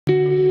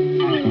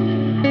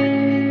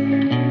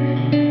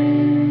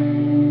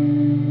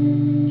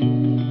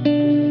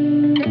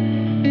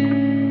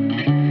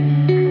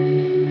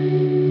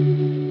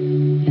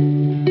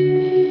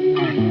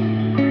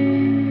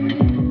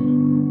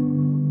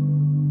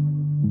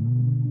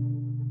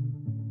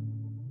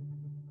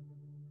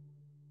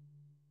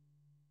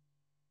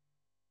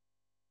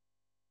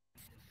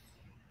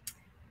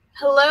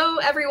Hello,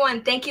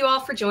 everyone. Thank you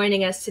all for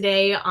joining us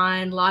today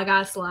on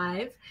Logos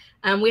Live.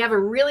 We have a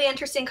really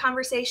interesting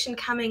conversation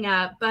coming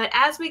up, but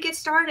as we get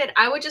started,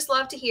 I would just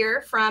love to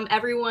hear from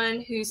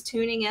everyone who's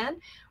tuning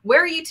in.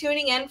 Where are you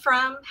tuning in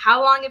from?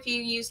 How long have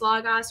you used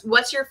Logos?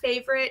 What's your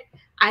favorite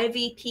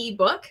IVP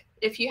book?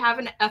 If you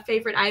have a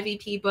favorite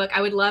IVP book,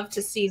 I would love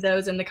to see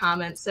those in the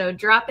comments. So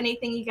drop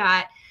anything you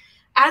got.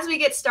 As we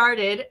get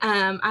started,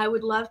 I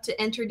would love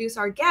to introduce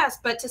our guest,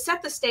 but to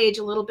set the stage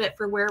a little bit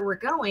for where we're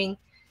going,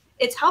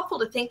 it's helpful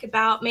to think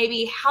about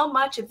maybe how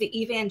much of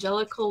the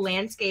evangelical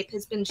landscape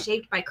has been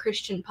shaped by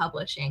Christian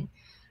publishing.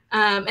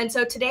 And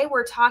so today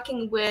we're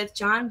talking with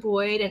Jon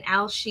Boyd and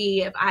Al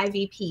Shee of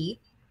IVP,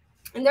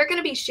 and they're going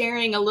to be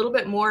sharing a little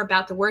bit more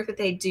about the work that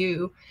they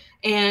do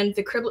and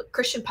the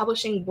Christian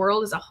publishing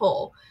world as a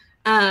whole.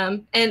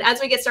 And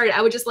as we get started,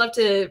 I would just love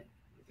to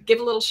give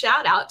a little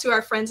shout out to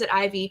our friends at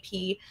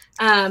IVP.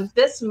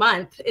 This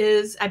month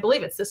is, I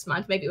believe it's this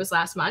month, maybe it was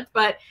last month,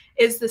 but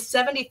is the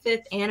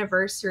 75th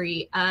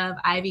anniversary of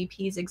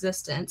IVP's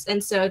existence.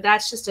 And so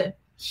that's just a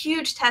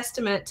huge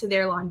testament to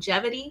their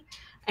longevity,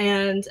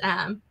 and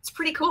it's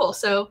pretty cool.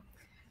 So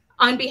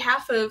on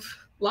behalf of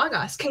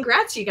Logos,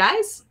 congrats, you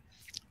guys.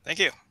 Thank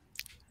you.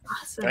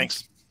 Awesome.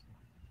 Thanks.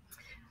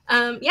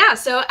 Yeah,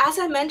 so as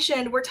I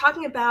mentioned, we're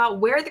talking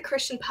about where the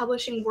Christian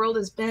publishing world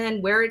has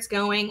been, where it's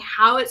going,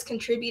 how it's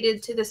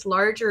contributed to this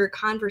larger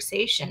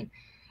conversation.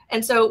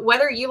 And so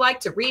whether you like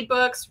to read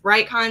books,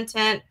 write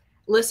content,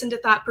 listen to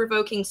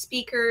thought-provoking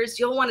speakers,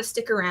 you'll want to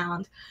stick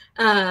around.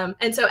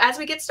 And so as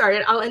we get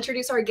started, I'll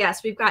introduce our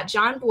guest. We've got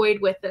Jon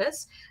Boyd with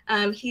us.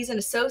 He's an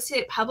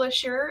associate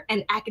publisher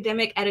and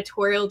academic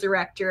editorial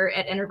director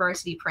at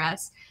InterVarsity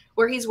Press,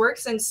 where he's worked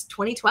since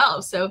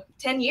 2012, so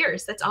 10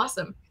 years. That's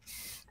awesome.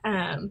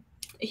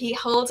 He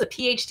holds a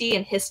PhD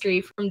in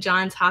history from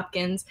Johns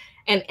Hopkins,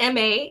 an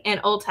MA in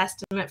Old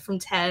Testament from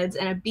TEDS,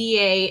 and a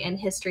BA in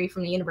history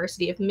from the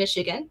University of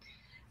Michigan.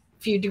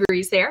 A few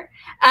degrees there.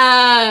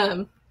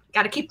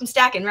 Got to keep them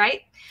stacking,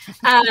 right?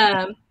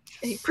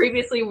 He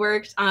previously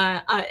worked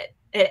at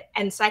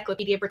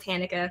Encyclopedia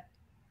Britannica,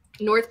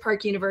 North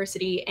Park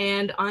University,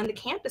 and on the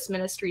campus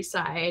ministry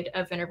side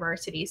of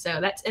InterVarsity. So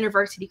that's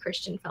InterVarsity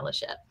Christian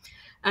Fellowship.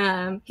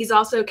 He's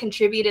also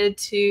contributed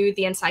to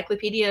the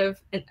Encyclopedia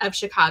of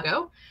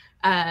Chicago,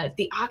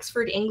 the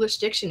Oxford English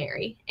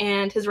Dictionary,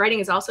 and his writing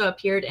has also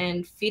appeared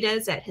in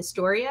Fides et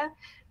Historia,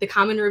 the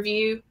Common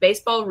Review,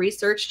 Baseball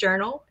Research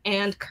Journal,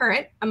 and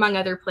Current, among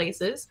other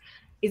places.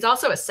 He's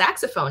also a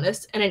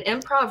saxophonist in an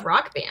improv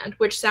rock band,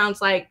 which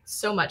sounds like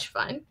so much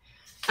fun.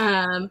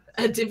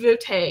 A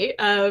devotee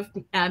of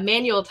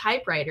manual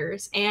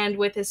typewriters, and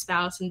with his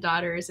spouse and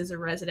daughters is a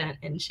resident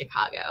in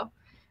Chicago.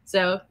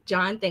 So,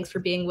 Jon, thanks for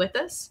being with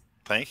us.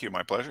 Thank you.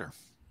 My pleasure.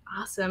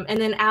 Awesome. And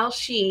then Al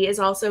Shee is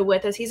also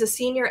with us. He's a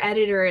senior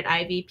editor at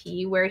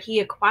IVP, where he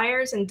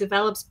acquires and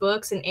develops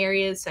books in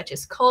areas such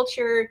as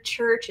culture,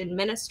 church and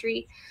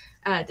ministry,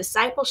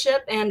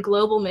 discipleship, and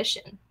global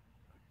mission.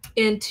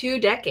 In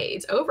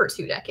over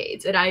 2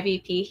 decades at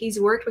IVP, he's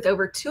worked with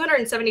over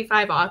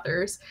 275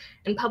 authors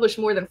and published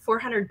more than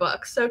 400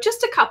 books. So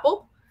just a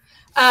couple.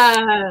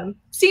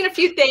 Seen a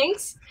few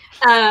things.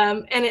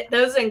 And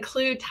those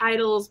include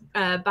titles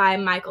by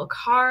Michael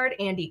Card,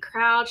 Andy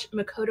Crouch,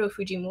 Makoto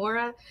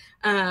Fujimura,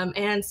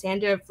 and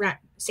Sandra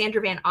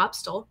Van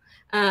Opstal.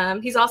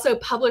 He's also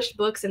published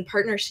books in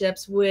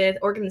partnerships with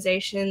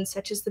organizations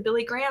such as the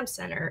Billy Graham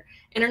Center,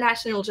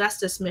 International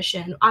Justice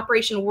Mission,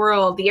 Operation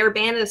World, the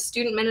Urbana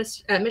Student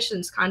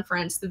Missions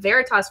Conference, the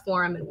Veritas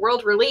Forum, and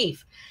World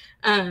Relief.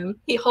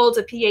 He holds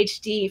a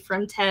PhD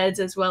from TEDS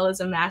as well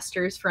as a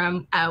master's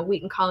from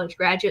Wheaton College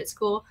Graduate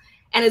School,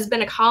 and has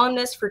been a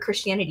columnist for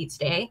Christianity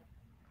Today.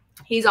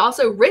 He's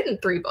also written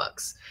 3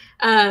 books,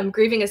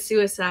 Grieving a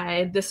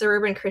Suicide, The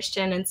Suburban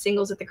Christian, and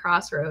Singles at the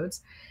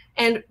Crossroads.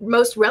 And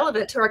most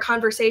relevant to our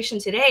conversation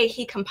today,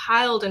 he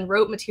compiled and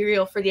wrote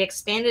material for the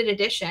expanded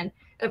edition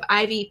of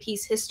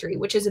IVP's History,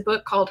 which is a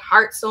book called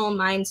Heart, Soul,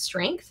 Mind,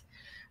 Strength.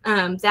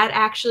 That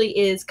actually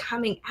is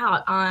coming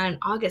out on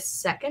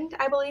August 2nd,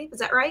 I believe. Is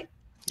that right?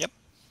 Yep.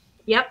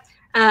 Yep.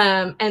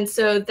 And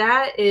so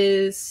that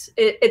is,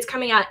 it's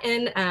coming out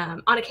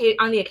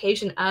on the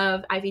occasion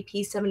of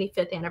IVP's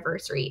 75th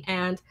anniversary.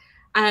 And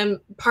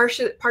I'm part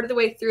of the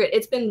way through it.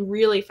 It's been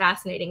really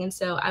fascinating. And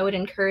so I would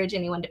encourage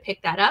anyone to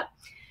pick that up.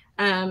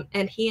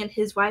 And he and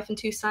his wife and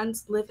 2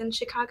 sons live in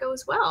Chicago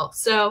as well.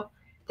 So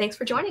thanks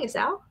for joining us,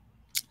 Al.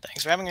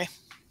 Thanks for having me.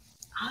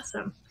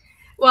 Awesome.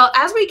 Well,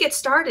 as we get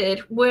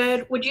started,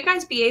 would you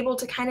guys be able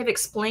to kind of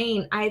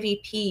explain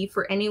IVP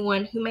for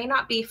anyone who may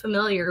not be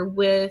familiar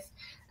with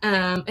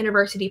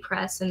InterVarsity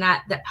Press and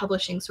that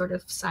publishing sort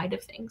of side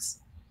of things?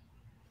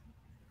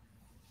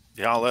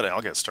 Yeah,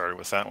 I'll get started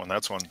with that one.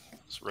 That's one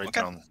that's right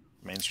down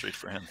Main Street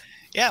for him.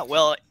 Yeah,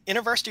 well,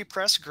 InterVarsity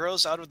Press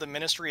grows out of the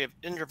ministry of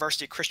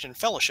InterVarsity Christian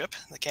Fellowship,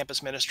 the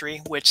campus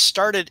ministry, which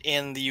started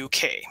in the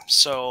UK.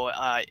 So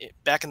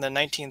back in the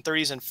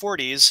 1930s and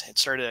 40s, it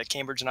started at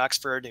Cambridge and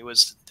Oxford. It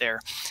was their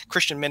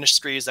Christian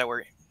ministries that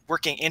were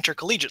working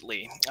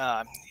intercollegiately,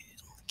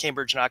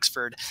 Cambridge and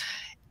Oxford.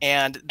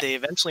 And they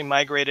eventually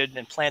migrated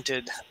and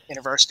planted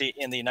university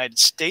in the United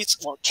States,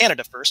 well,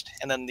 Canada first,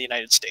 and then the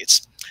United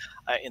States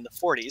in the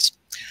 40s.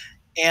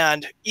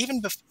 And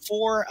even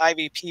before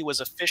IVP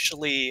was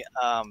officially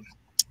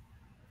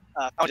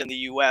founded in the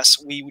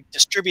US, we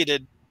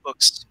distributed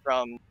books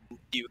from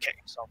the UK,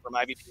 so from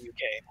IVP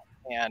UK,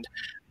 and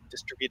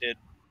distributed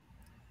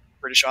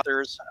British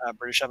authors,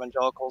 British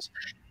evangelicals,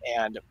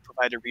 and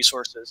provided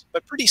resources.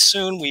 But pretty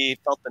soon we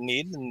felt the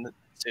need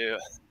to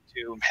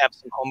have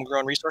some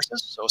homegrown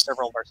resources. So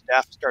several of our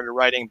staff started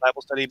writing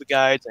Bible study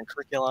guides and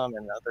curriculum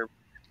and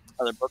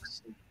other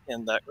books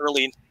in the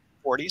early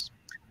 40s.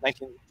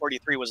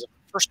 1943 was the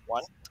first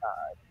one,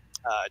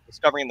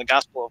 Discovering the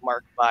Gospel of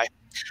Mark by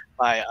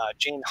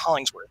Jane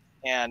Hollingsworth.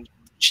 And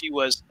she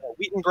was a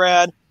Wheaton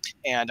grad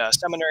and a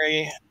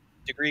seminary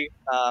degree.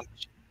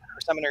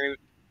 Her seminary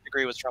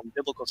degree was from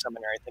Biblical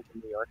Seminary, I think,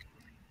 in New York.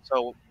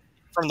 So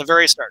from the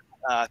very start,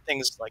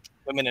 things like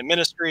women in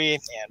ministry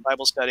and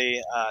Bible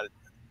study,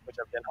 which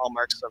have been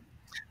hallmarks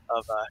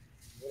of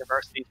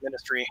universities,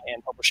 ministry,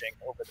 and publishing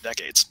over the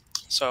decades.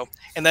 So,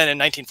 and then in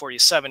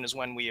 1947 is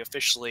when we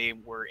officially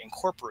were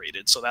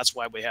incorporated. So that's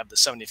why we have the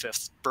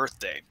 75th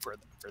birthday for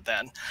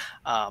then.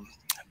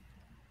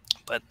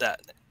 But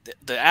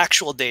the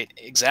actual date,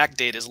 exact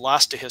date, is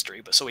lost to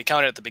history. But so we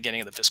count it at the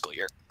beginning of the fiscal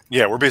year.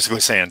 Yeah, we're basically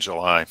saying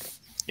July.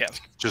 Yeah,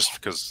 just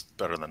because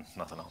better than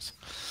nothing else.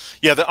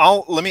 Yeah,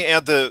 let me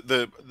add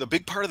the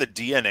big part of the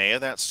DNA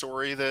of that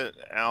story that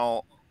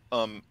Al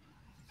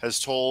has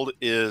told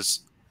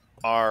is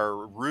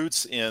our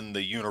roots in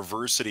the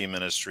university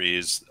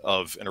ministries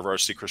of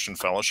InterVarsity Christian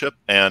Fellowship,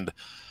 and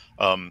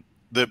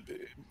the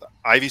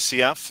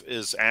IVCF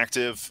is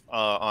active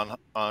on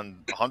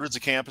hundreds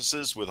of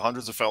campuses with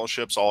hundreds of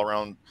fellowships all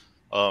around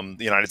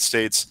the United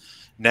States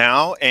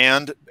now,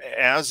 and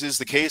as is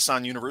the case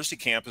on university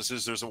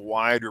campuses, there's a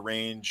wide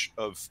range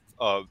of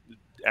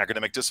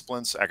academic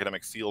disciplines,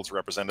 academic fields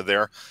represented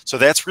there. So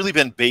that's really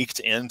been baked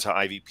into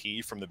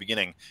IVP from the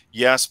beginning.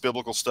 Yes,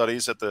 biblical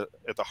studies at the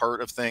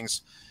heart of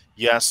things.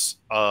 Yes,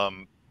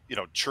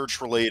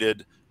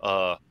 church-related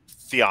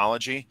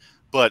theology,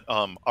 but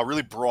a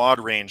really broad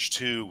range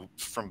too,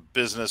 from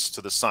business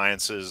to the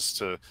sciences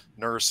to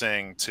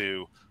nursing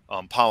to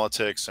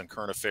politics and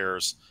current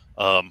affairs.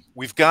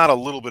 We've got a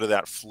little bit of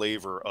that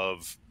flavor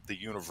of the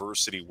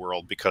university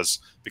world because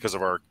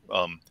of our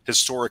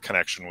historic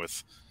connection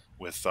with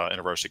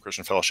InterVarsity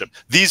Christian Fellowship.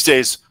 These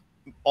days,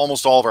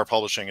 almost all of our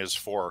publishing is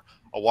for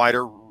a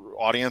wider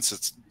audience.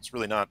 It's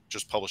really not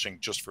just publishing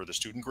just for the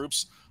student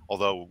groups,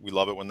 although we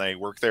love it when they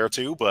work there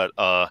too. But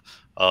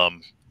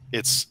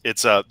it's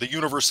the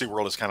university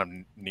world is kind of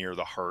near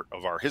the heart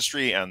of our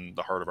history and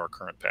the heart of our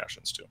current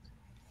passions too.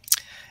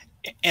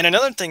 And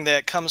another thing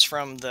that comes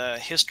from the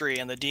history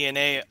and the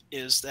DNA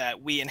is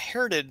that we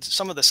inherited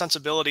some of the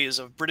sensibilities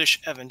of British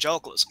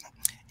evangelicalism.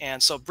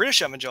 And so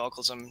British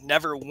evangelicalism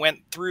never went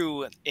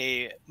through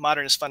a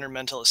modernist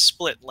fundamentalist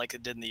split like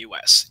it did in the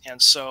US.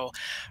 And so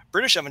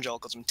British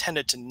evangelicalism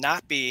tended to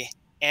not be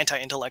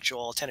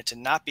anti-intellectual, tended to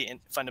not be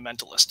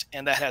fundamentalist.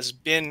 And that has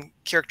been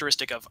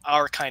characteristic of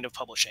our kind of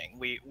publishing.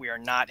 We are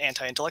not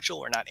anti-intellectual,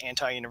 we're not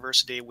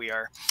anti-university. We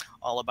are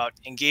all about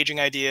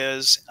engaging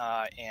ideas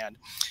and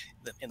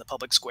in the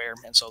public square.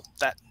 And so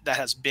that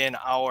has been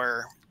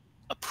our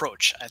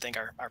approach, I think,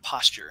 our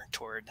posture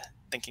toward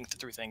thinking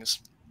through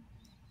things.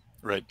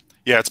 Right.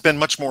 Yeah, it's been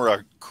much more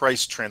a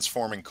Christ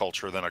transforming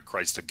culture than a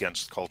Christ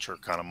against culture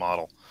kind of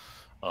model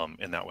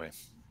in that way.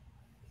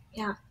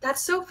 Yeah,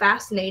 that's so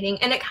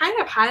fascinating. And it kind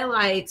of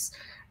highlights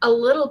a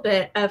little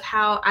bit of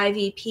how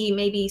IVP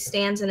maybe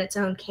stands in its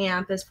own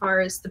camp as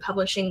far as the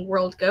publishing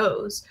world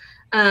goes.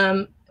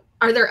 Are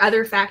there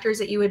other factors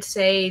that you would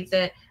say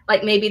that,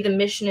 like maybe the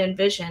mission and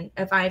vision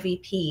of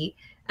IVP,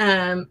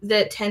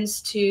 that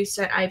tends to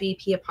set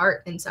IVP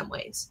apart in some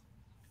ways?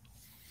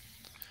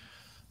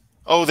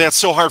 Oh, that's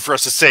so hard for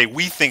us to say.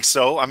 We think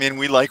so. I mean,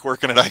 we like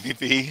working at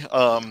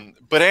IVP,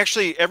 but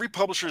actually every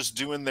publisher is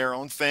doing their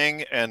own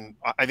thing. And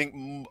I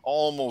think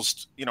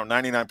almost,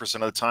 99%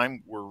 of the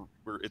time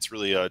it's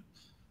really a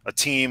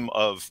team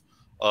of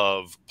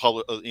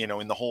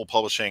in the whole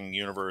publishing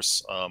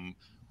universe,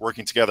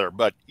 working together.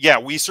 But yeah,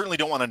 we certainly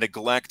don't want to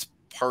neglect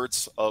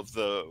parts of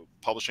the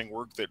publishing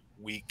work that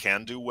we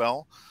can do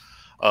well.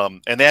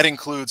 And that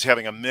includes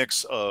having a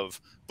mix of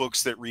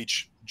books that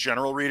reach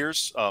general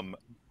readers,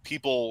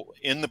 people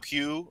in the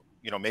pew,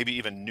 maybe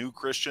even new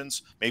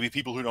Christians, maybe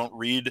people who don't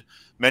read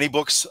many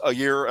books a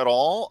year at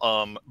all,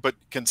 but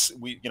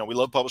we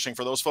love publishing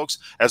for those folks,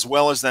 as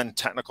well as then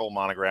technical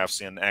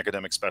monographs in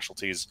academic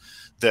specialties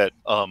that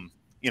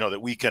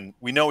that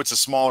we know it's a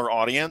smaller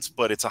audience,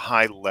 but it's a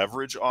high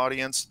leverage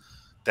audience.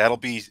 That'll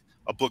be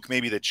a book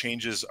maybe that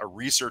changes a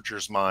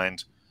researcher's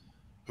mind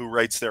who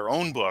writes their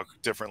own book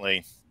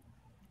differently,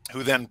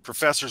 who then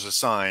professors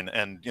assign,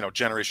 and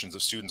generations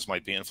of students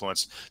might be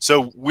influenced.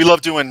 So we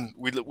love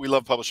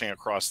publishing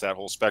across that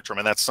whole spectrum,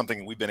 and that's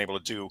something we've been able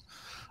to do.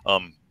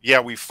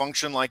 Yeah, we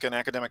function like an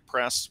academic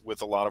press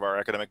with a lot of our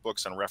academic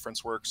books and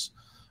reference works,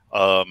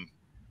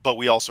 but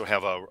we also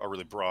have a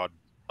really broad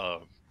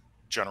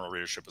general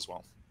readership as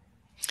well.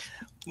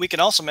 We can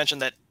also mention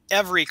that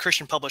every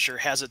Christian publisher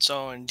has its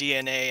own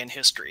DNA and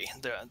history.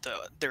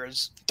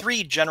 There's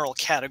three general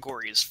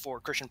categories for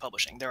Christian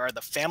publishing. There are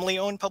the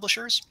family-owned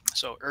publishers.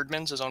 So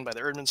Erdman's is owned by the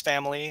Erdman's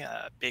family,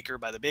 Baker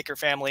by the Baker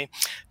family,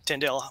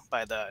 Tyndale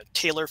by the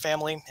Taylor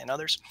family, and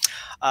others.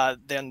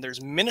 Then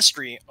there's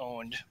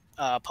ministry-owned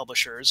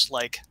publishers,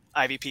 like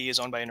IVP is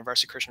owned by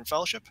University Christian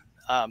Fellowship.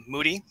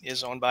 Moody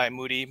is owned by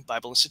Moody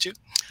Bible Institute.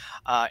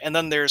 And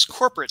then there's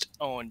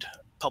corporate-owned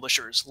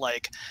publishers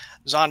like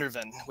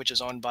Zondervan, which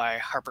is owned by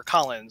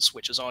HarperCollins,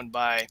 which is owned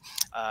by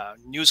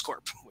News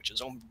Corp, which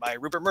is owned by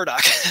Rupert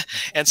Murdoch.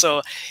 And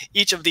so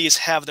each of these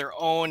have their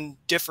own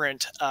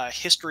different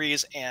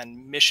histories and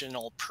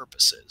missional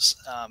purposes.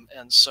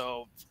 And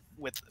so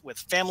with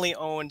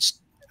family-owned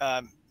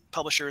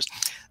publishers,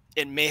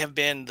 it may have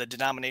been the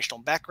denominational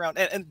background,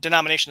 and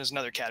denomination is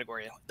another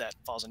category that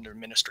falls under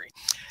ministry.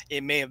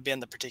 It may have been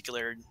the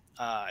particular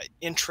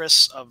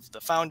interests of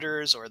the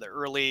founders or the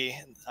early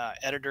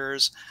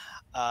editors.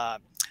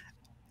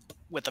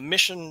 With the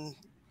mission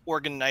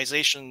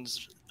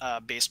organizations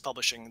based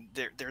publishing,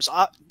 there's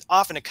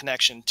often a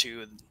connection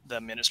to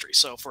the ministry.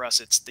 So for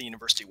us, it's the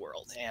university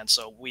world. And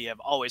so we have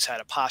always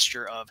had a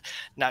posture of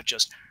not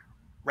just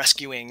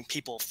rescuing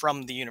people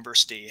from the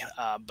university,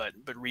 but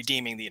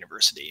redeeming the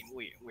university.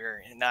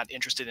 We're not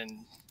interested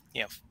in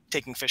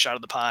taking fish out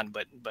of the pond,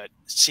 but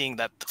seeing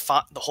that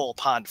the whole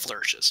pond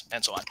flourishes,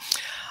 and so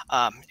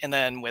on. And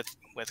then with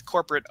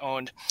corporate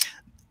owned,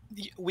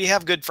 we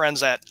have good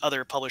friends at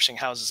other publishing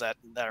houses that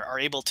are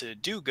able to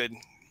do good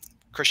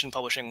Christian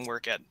publishing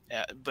work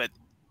but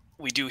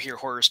we do hear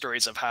horror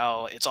stories of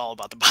how it's all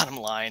about the bottom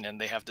line,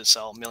 and they have to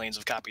sell millions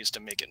of copies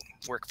to make it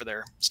work for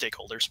their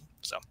stakeholders.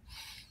 So.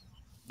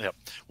 Yeah.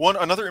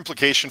 Another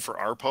implication for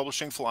our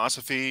publishing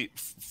philosophy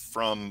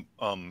from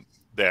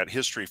that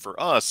history for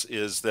us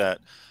is that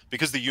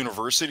because the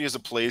university is a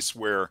place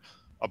where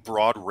a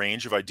broad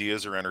range of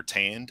ideas are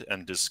entertained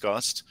and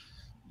discussed,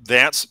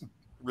 that's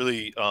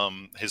really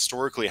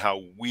historically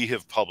how we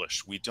have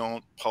published. We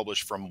don't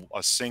publish from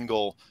a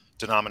single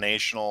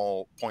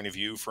denominational point of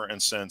view. For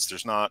instance,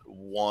 there's not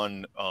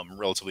one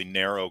relatively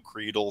narrow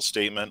creedal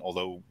statement,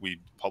 although we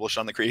publish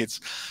on the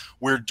creeds.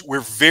 We're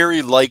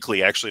very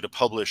likely actually to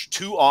publish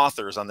two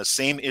authors on the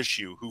same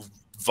issue who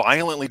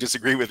violently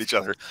disagree with each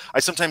other. I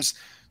sometimes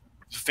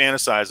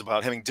fantasize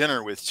about having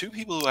dinner with two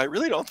people who I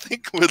really don't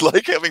think would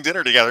like having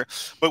dinner together,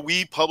 but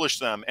we publish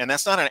them, and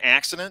that's not an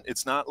accident.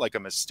 It's not like a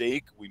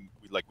mistake. We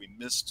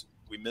missed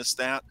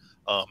that.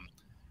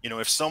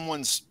 If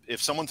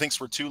someone thinks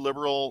we're too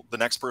liberal, the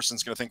next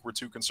person's going to think we're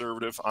too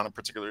conservative on a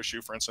particular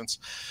issue, for instance,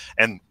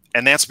 and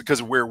that's because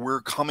of where we're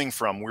coming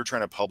from. We're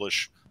trying to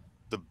publish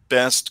the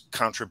best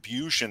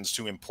contributions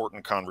to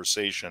important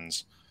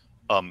conversations,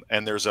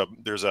 and there's a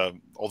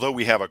although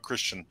we have a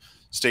Christian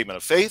statement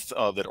of faith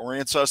that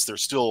orients us,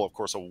 there's still, of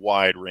course, a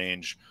wide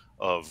range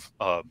of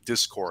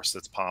discourse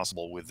that's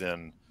possible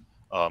within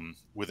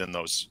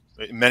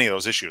many of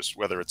those issues,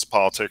 whether it's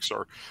politics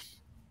or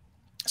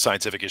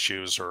scientific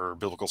issues or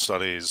biblical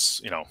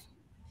studies,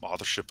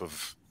 authorship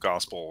of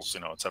gospels,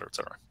 et cetera, et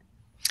cetera.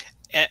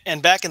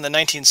 And back in the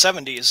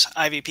 1970s,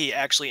 IVP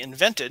actually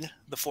invented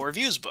the Four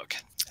Views book.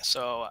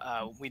 So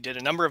we did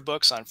a number of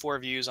books on 4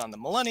 views on the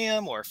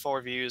millennium, or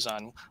 4 views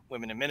on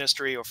women in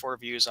ministry, or 4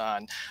 views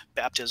on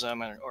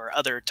baptism, or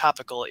other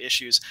topical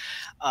issues,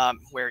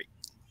 where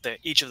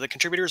each of the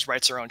contributors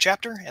writes their own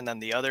chapter, and then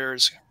the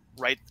others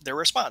write their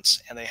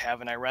response, and they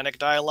have an ironic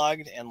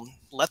dialogue and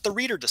let the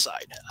reader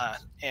decide.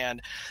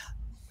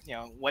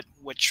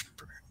 Which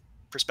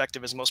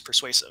perspective is most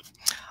persuasive.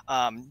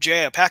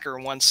 J.I. Packer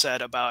once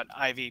said about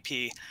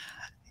IVP,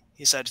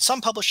 he said,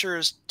 "Some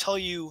publishers tell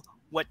you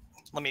what."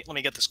 Let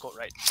me get this quote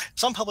right.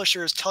 "Some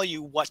publishers tell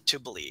you what to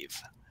believe.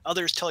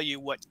 Others tell you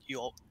what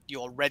you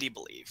already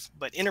believe.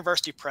 But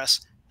InterVarsity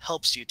Press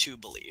helps you to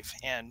believe."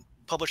 And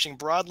publishing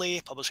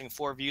broadly, publishing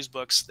 4 views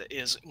books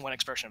is one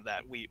expression of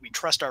that. We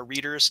trust our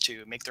readers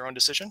to make their own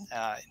decision,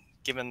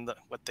 given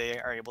what they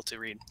are able to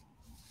read.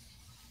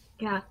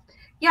 Yeah.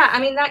 I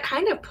mean, that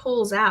kind of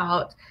pulls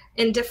out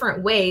in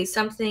different ways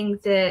something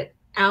that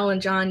Al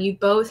and John, you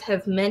both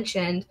have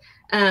mentioned,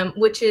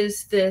 which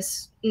is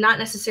this not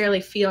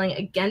necessarily feeling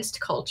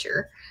against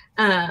culture,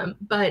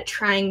 but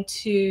trying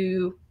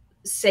to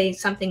say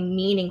something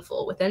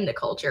meaningful within the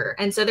culture.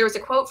 And so there was a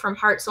quote from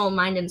Heart, Soul,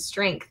 Mind, and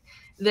Strength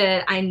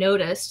that I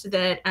noticed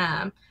that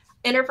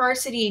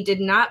InterVarsity did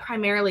not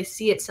primarily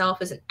see itself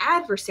as an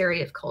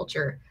adversary of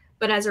culture,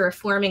 but as a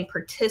reforming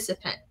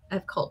participant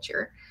of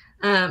culture.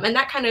 And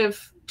that kind of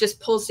just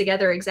pulls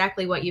together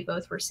exactly what you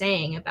both were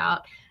saying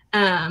about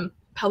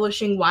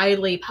publishing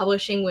widely,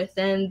 publishing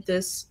within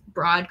this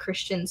broad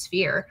Christian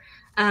sphere.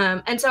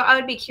 And so I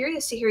would be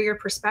curious to hear your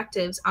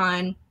perspectives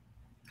on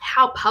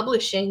how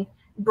publishing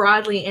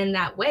broadly in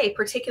that way,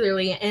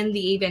 particularly in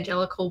the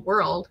evangelical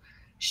world,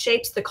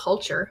 shapes the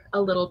culture a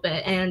little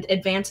bit and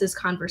advances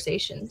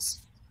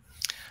conversations.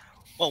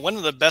 Well, one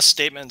of the best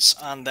statements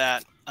on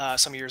that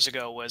some years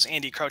ago was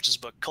Andy Crouch's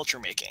book, Culture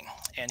Making.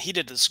 And he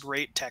did this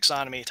great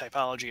taxonomy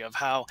typology of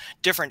how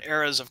different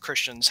eras of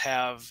Christians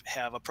have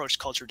approached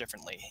culture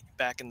differently.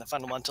 Back in the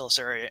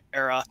fundamentalist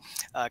era,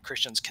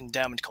 Christians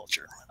condemned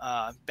culture.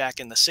 Back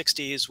in the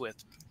 60s,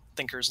 with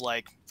thinkers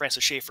like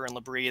Francis Schaeffer and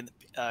Labrie,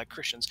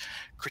 Christians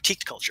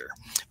critiqued culture.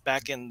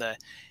 Back in the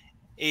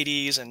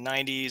 80s and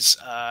 90s,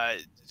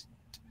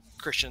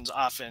 Christians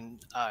often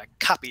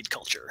copied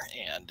culture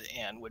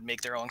and would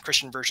make their own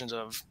Christian versions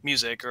of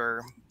music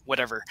or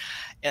whatever.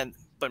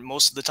 But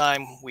most of the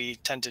time we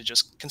tend to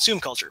just consume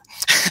culture.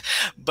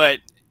 But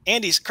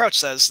Andy Crouch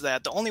says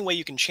that the only way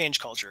you can change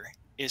culture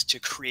is to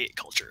create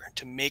culture,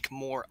 to make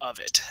more of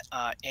it.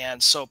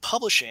 And so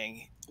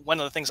publishing, one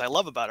of the things I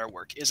love about our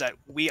work is that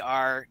we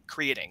are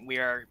creating, we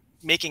are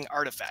making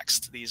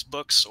artifacts, these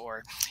books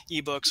or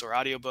ebooks or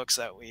audiobooks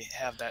that we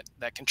have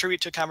that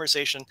contribute to a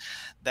conversation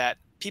that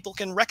people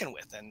can reckon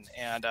with.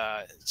 And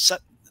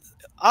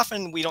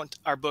often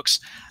our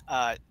books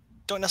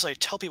don't necessarily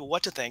tell people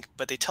what to think,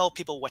 but they tell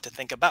people what to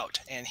think about.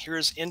 And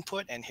here's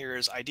input, and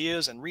here's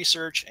ideas and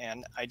research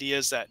and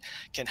ideas that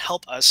can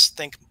help us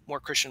think more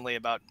Christianly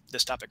about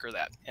this topic or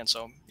that. And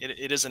so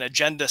it is an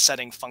agenda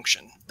setting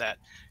function that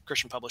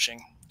Christian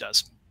publishing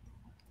does.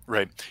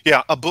 Right.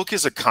 Yeah. A book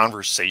is a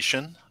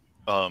conversation,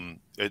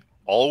 it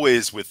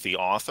always with the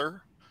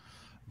author,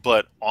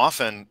 but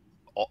often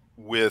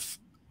with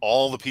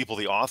all the people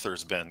the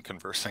author's been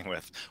conversing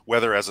with,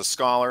 whether as a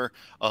scholar,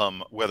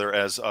 whether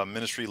as a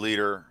ministry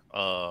leader,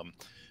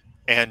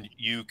 and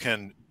you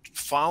can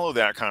follow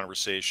that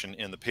conversation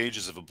in the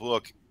pages of a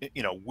book,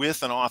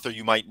 with an author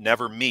you might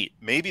never meet.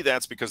 Maybe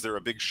that's because they're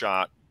a big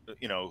shot,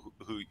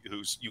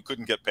 who's you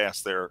couldn't get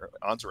past their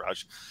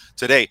entourage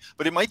today,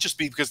 but it might just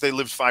be because they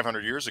lived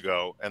 500 years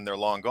ago and they're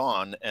long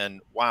gone.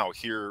 And wow,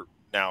 here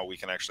now we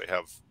can actually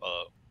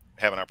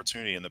have an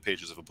opportunity in the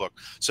pages of a book.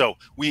 So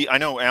I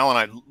know Al and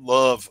I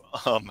love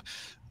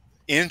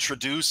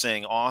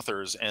introducing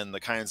authors and the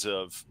kinds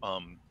of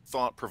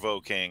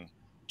thought-provoking,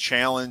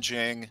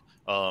 challenging,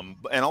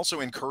 and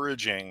also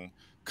encouraging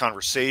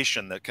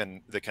conversation that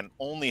can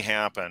only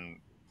happen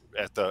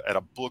at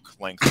a book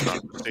length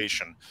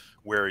conversation,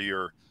 where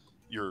you're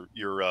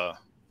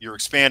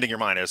expanding your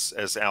mind.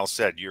 As Al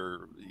said,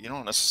 you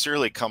don't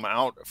necessarily come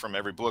out from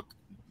every book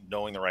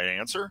knowing the right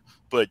answer,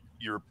 but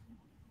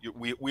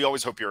we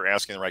always hope you're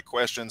asking the right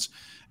questions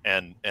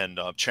and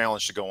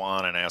challenged to go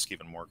on and ask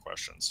even more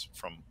questions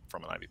from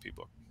an IVP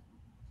book.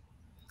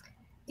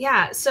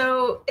 Yeah,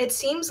 so it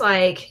seems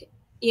like,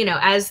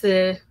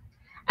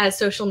 as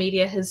social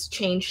media has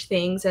changed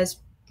things, as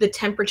the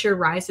temperature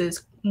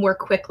rises more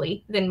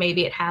quickly than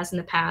maybe it has in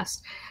the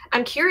past,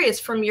 I'm curious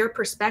from your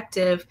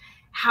perspective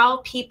how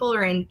people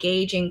are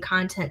engaging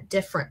content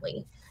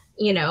differently.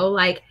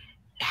 Like,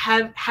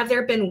 have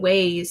there been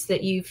ways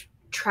that you've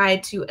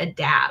tried to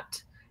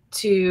adapt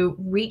to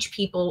reach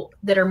people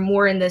that are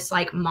more in this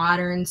like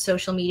modern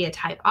social media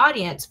type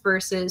audience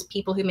versus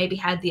people who maybe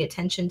had the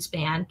attention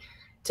span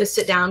to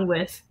sit down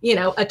with,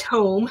 a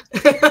tome?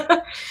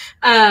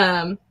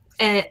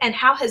 And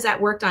how has that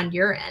worked on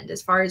your end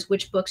as far as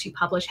which books you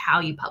publish, how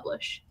you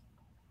publish?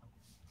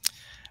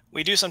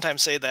 We do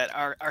sometimes say that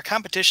our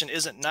competition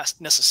isn't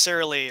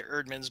necessarily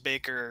Erdman's,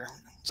 Baker,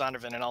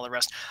 Zondervan, and all the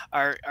rest.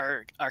 Our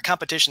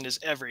competition is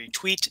every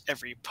tweet,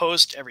 every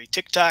post, every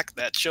TikTok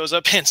that shows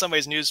up in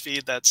somebody's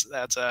newsfeed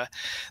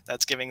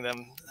that's giving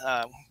them,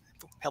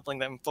 helping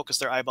them focus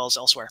their eyeballs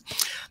elsewhere.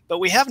 But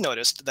we have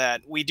noticed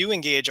that we do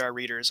engage our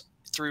readers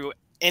through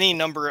any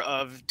number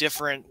of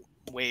different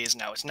ways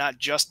now. It's not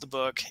just the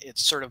book;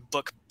 it's sort of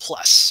book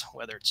plus,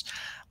 whether it's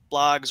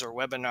blogs or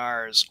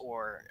webinars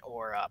or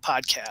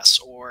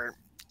podcasts or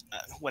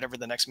whatever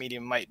the next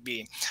medium might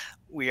be.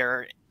 We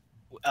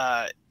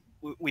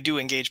do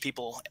engage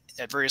people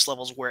at various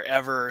levels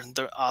wherever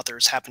the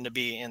authors happen to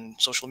be in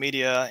social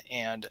media,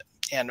 and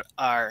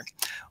our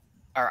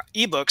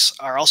ebooks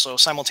are also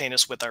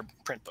simultaneous with our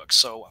print books.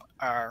 So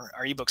our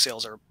ebook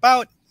sales are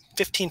about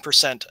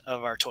 15%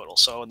 of our total.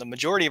 So the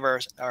majority of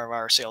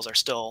our sales are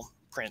still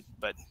print,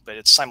 but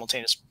it's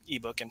simultaneous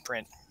ebook and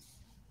print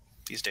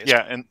these days.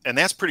 Yeah, and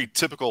that's pretty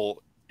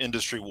typical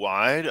industry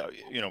wide.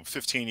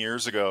 15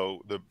 years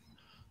ago,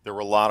 there were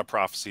a lot of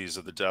prophecies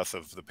of the death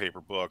of the paper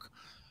book,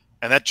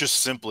 and that just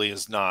simply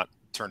has not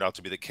turned out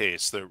to be the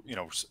case. The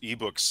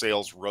ebook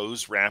sales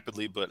rose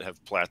rapidly, but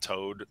have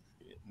plateaued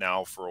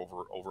now for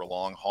over a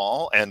long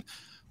haul. And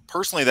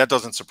personally, that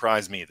doesn't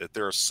surprise me, that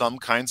there are some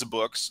kinds of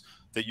books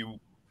that you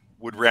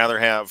would rather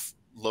have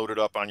loaded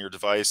up on your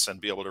device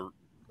and be able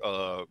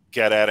to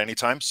get at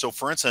anytime. So,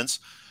 for instance,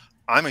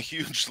 I'm a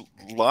huge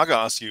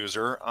Logos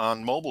user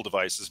on mobile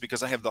devices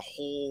because I have the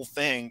whole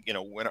thing.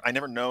 When I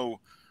never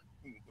know,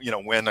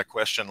 when a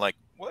question like,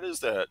 what is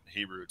that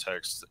Hebrew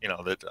text,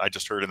 that I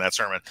just heard in that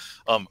sermon?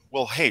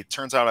 Well, hey, it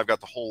turns out I've got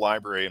the whole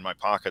library in my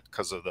pocket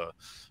because of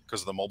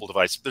the mobile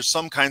device. There's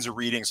some kinds of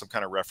reading, some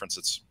kind of reference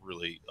that's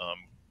really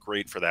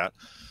great for that.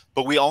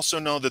 But we also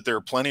know that there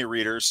are plenty of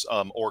readers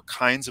or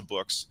kinds of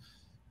books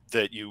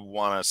that you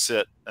want to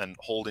sit and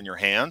hold in your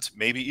hand,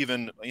 maybe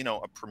even, you know,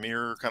 a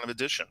premiere kind of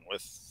edition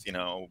with, you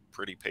know,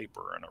 pretty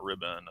paper and a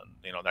ribbon and,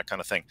 you know, that kind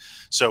of thing.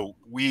 So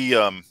we,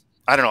 I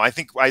don't know, I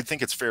think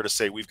it's fair to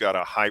say we've got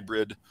a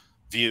hybrid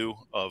view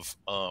of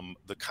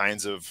the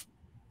kinds of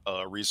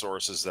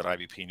resources that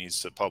IVP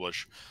needs to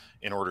publish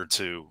in order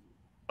to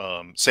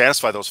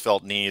satisfy those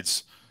felt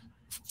needs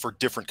for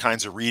different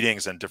kinds of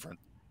readings and different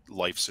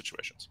life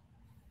situations.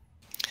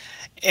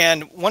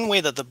 And one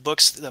way that the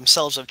books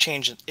themselves have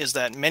changed is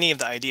that many of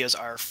the ideas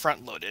are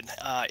front-loaded.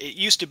 It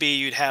used to be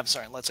you'd have,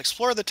 sorry, let's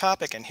explore the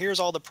topic, and here's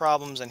all the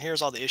problems, and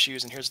here's all the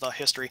issues, and here's the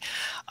history.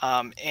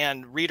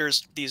 And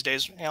readers these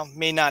days, you know,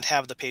 may not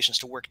have the patience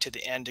to work to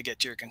the end to get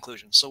to your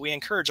conclusion. So we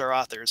encourage our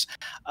authors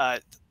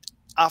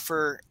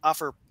offer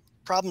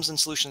problems and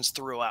solutions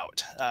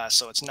throughout.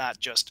 So it's not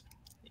just,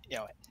 you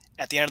know,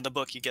 at the end of the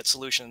book you get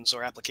solutions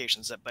or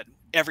applications, but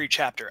every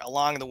chapter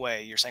along the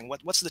way you're saying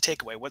what's the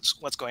takeaway,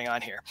 what's going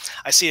on here.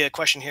 I see a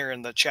question here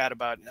in the chat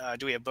about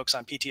do we have books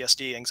on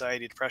PTSD,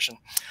 anxiety, depression.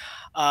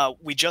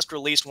 We just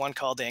released one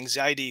called the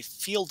Anxiety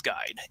Field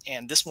Guide,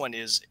 and this one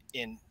is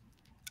in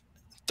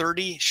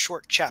 30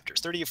 short chapters,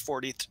 30 or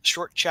 40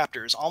 short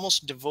chapters,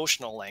 almost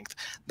devotional length,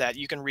 that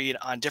you can read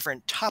on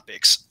different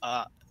topics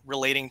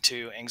relating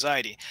to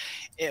anxiety.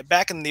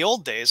 Back in the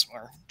old days,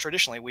 or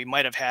traditionally, we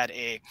might have had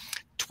a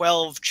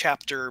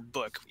 12-chapter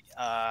book,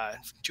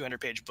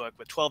 200-page book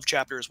with 12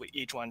 chapters, with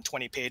each one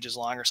 20 pages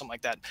long or something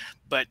like that.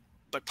 But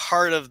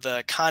part of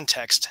the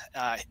context,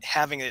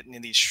 having it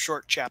in these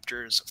short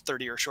chapters,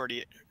 30 or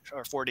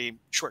 40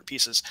 short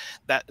pieces,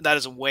 that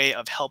is a way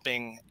of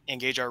helping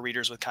engage our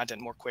readers with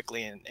content more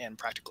quickly and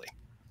practically.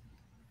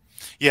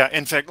 Yeah,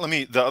 in fact,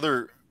 the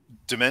other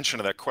dimension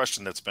of that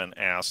question that's been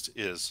asked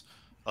is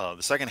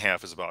the second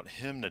half is about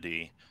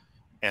hymnody,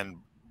 and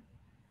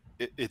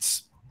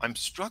I'm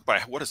struck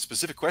by what a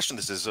specific question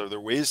this is. Are there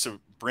ways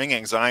to bring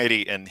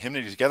anxiety and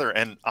hymnody together?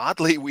 And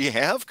oddly, we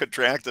have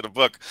contracted a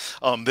book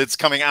that's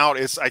coming out.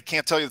 I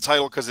can't tell you the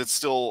title because it's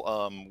still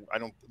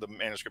the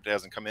manuscript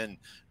hasn't come in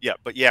yet.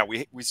 But yeah,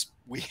 we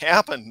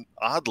happen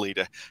oddly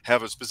to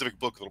have a specific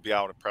book that'll be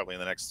out probably in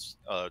the next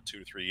 2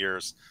 to 3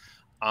 years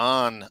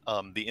on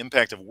the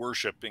impact of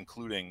worship,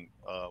 including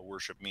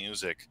worship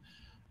music.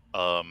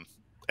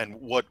 And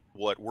what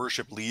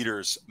worship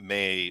leaders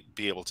may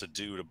be able to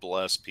do to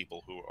bless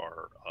people who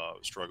are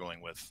struggling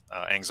with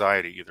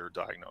anxiety, either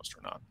diagnosed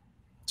or not.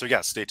 So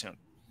yeah, stay tuned.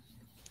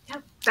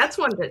 Yeah, that's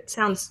one that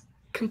sounds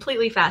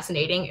completely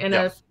fascinating. And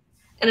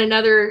in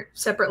another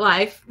separate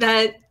life,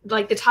 that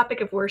like the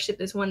topic of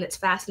worship is one that's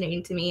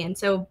fascinating to me. And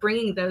so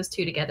bringing those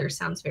two together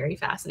sounds very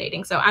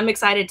fascinating. So I'm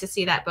excited to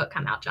see that book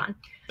come out, John.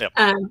 Yep.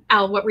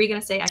 Al, what were you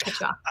going to say? I cut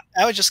you off.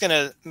 I was just going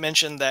to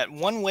mention that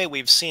one way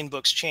we've seen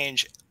books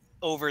change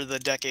over the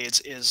decades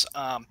is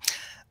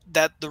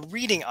that the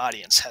reading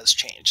audience has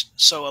changed.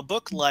 So a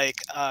book like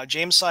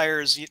James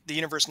Sire's The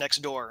Universe Next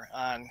Door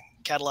on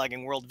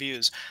cataloging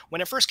worldviews,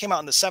 when it first came out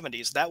in the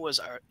 70s, that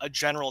was a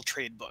general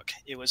trade book.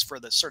 It was for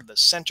the sort of the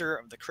center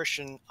of the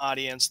Christian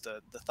audience,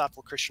 the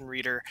thoughtful Christian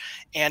reader,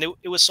 and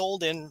it was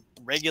sold in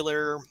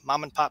regular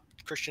mom and pop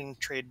Christian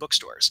trade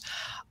bookstores.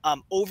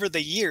 Over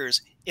the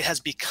years, it has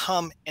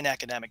become an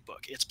academic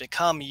book. It's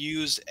become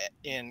used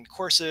in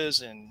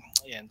courses and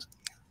in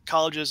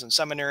colleges and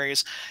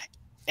seminaries,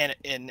 and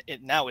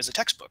it now is a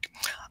textbook.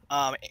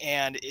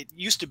 And it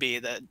used to be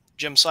that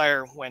Jim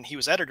Sire, when he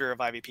was editor of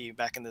IVP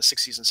back in the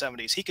 60s and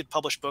 70s, he could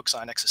publish books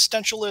on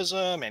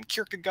existentialism and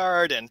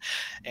Kierkegaard and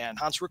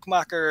Hans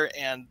Ruckmacher,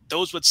 and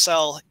those would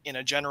sell in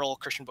a general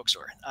Christian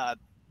bookstore.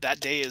 That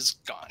day is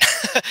gone.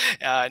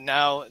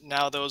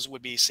 Now those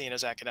would be seen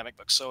as academic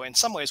books. So in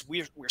some ways,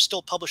 we're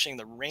still publishing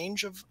the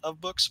range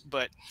of books,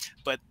 but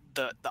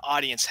the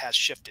audience has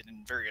shifted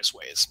in various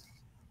ways.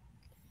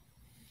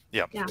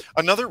 Yeah.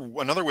 Another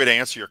way to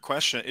answer your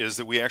question is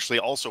that we actually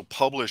also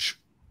publish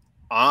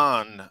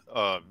on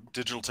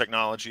digital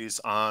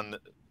technologies, on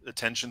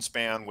attention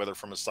span, whether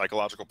from a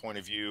psychological point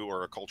of view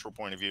or a cultural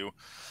point of view.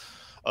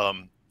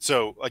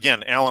 So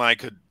again, Al and I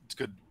could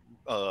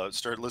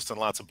start listing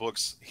lots of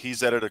books.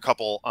 He's edited a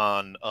couple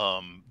on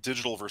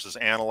digital versus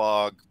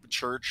analog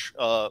church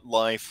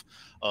life.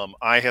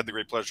 I had the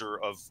great pleasure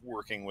of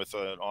working with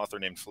an author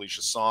named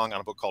Felicia Song on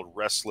a book called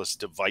Restless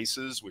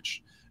Devices,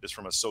 which is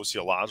from a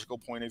sociological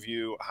point of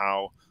view,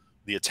 how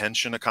the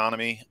attention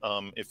economy,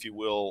 if you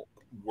will,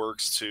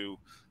 works to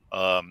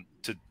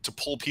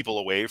pull people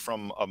away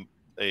from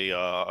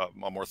a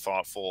more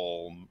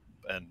thoughtful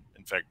and,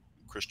 in fact,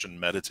 Christian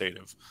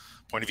meditative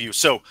point of view.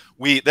 So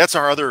that's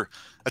another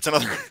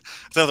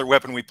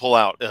weapon we pull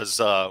out,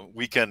 as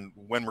we can,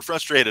 when we're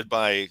frustrated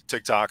by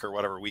TikTok or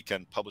whatever, we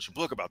can publish a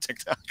book about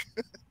TikTok,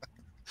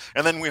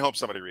 and then we hope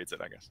somebody reads it,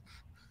 I guess.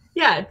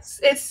 Yeah,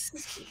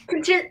 it's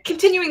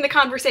continuing the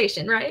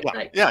conversation, right? Yeah,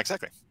 like, yeah,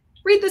 exactly.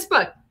 Read this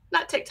book,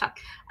 not TikTok.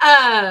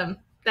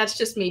 That's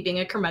just me being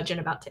a curmudgeon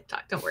about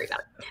TikTok. Don't worry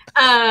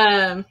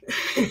about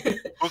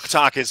it. Book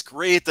Talk is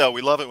great, though.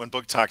 We love it when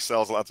Book Talk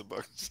sells lots of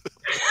books.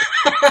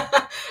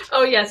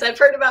 Oh, yes, I've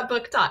heard about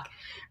Book Talk.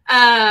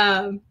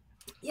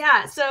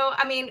 Yeah, so,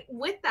 I mean,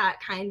 with that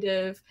kind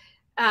of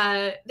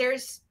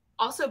there's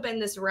also been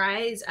this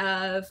rise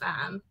of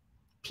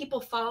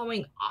people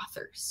following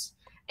authors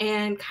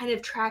and kind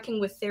of tracking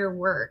with their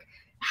work.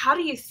 How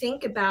do you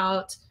think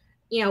about,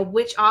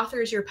 which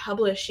authors you're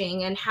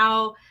publishing and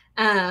how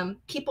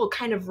people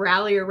kind of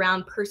rally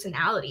around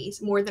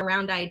personalities more than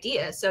around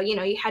ideas? So,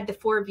 you had the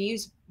Four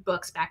Views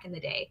books back in the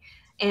day,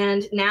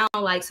 and now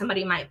like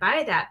somebody might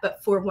buy that,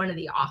 but for one of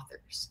the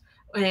authors,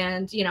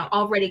 and,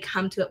 already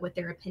come to it with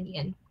their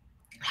opinion.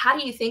 How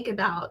do you think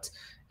about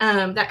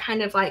that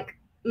kind of like,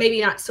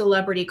 maybe not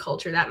celebrity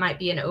culture, that might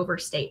be an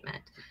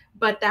overstatement,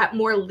 but that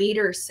more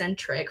leader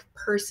centric,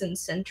 person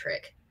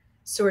centric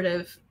sort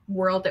of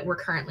world that we're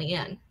currently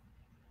in?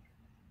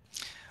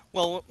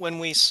 Well, when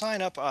we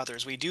sign up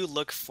authors, we do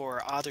look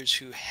for authors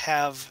who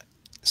have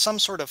some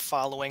sort of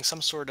following,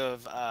 some sort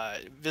of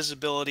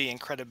visibility and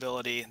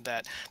credibility,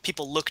 that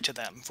people look to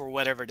them for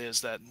whatever it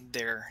is that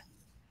they're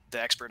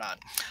the expert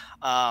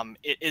on.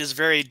 It is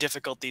very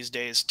difficult these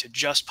days to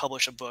just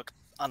publish a book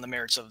on the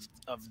merits of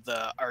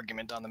the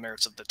argument, on the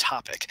merits of the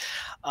topic.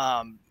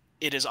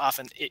 It is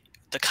often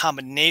the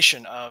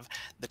combination of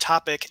the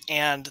topic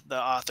and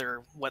the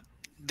author, what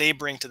they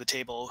bring to the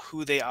table,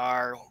 who they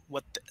are,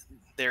 what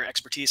their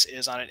expertise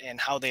is on it, and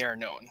how they are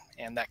known.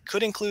 And that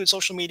could include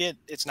social media.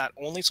 It's not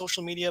only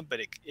social media, but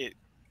it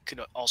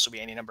could also be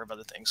any number of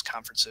other things: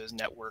 conferences,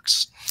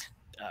 networks,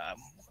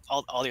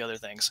 all the other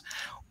things.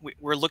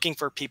 We're looking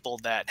for people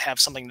that have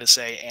something to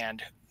say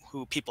and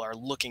who people are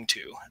looking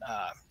to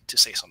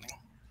say something.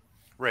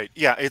 Right.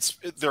 Yeah.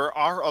 There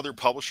are other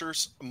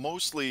publishers,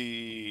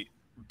 mostly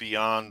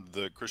beyond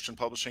the Christian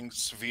publishing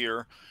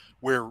sphere,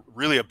 where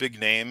really a big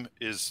name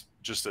is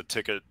just a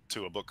ticket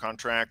to a book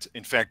contract.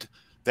 In fact,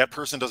 that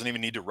person doesn't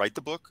even need to write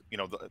the book.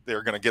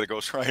 They're going to get a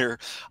ghostwriter.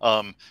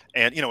 And,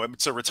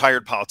 it's a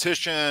retired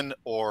politician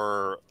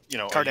or,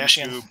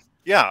 Kardashian.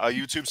 a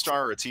YouTube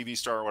star or a TV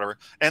star or whatever.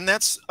 And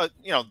that's,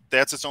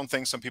 that's its own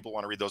thing. Some people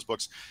want to read those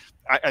books.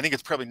 I think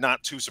it's probably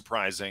not too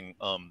surprising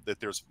that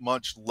there's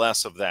much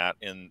less of that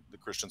in the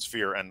Christian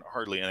sphere and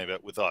hardly any of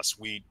it with us.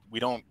 We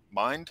don't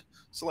mind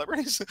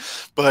celebrities,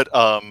 but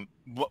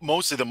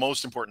mostly the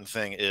most important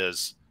thing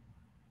is,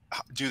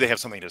 do they have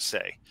something to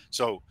say?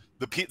 So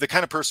the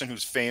kind of person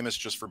who's famous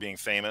just for being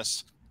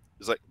famous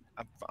is like,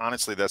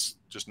 honestly, that's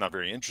just not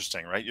very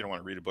interesting, right? You don't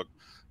want to read a book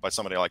by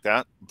somebody like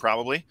that,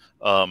 probably.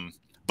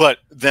 But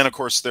then, of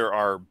course, there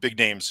are big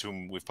names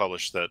whom we've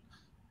published that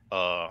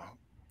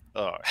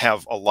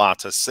have a lot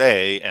to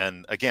say.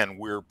 And again,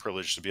 we're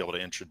privileged to be able to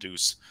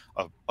introduce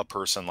a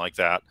person like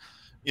that.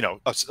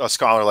 A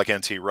scholar like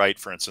N.T. Wright,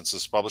 for instance,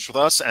 is published with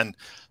us. And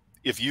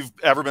if you've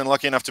ever been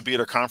lucky enough to be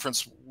at a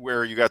conference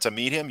where you got to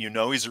meet him,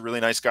 he's a really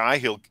nice guy.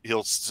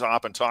 He'll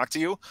stop and talk to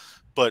you.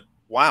 But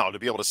wow, to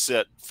be able to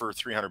sit for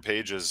 300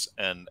 pages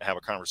and have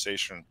a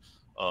conversation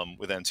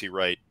with N.T.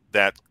 Wright,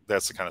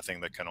 that's the kind of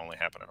thing that can only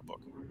happen in a book.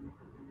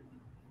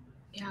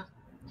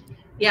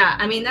 Yeah.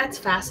 I mean, that's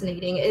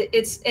fascinating.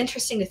 It's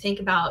interesting to think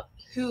about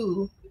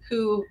who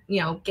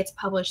gets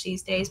published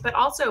these days, but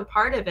also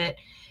part of it,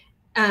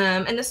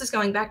 and this is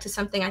going back to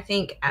something I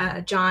think,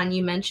 Jon,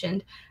 you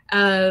mentioned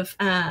of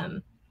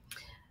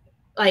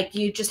like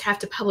you just have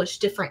to publish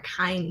different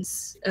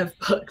kinds of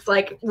books,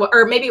 like,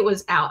 or maybe it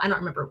was Al, I don't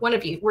remember, one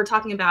of you were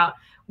talking about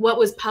what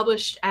was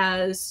published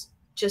as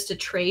just a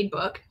trade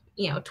book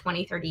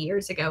 20, 30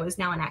 years ago is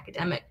now an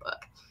academic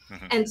book.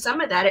 Mm-hmm. And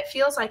some of that, it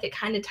feels like it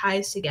kind of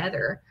ties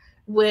together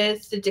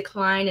with the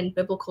decline in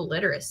biblical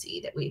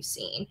literacy that we've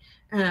seen.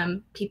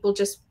 People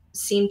just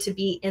seem to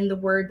be in the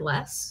word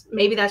less.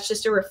 Maybe that's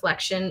just a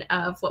reflection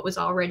of what was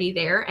already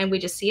there and we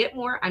just see it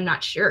more. I'm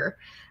not sure.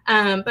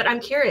 But I'm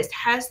curious,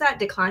 has that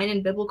decline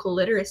in biblical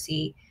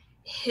literacy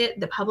hit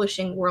the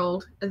publishing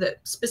world,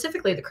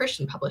 specifically the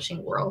Christian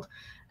publishing world?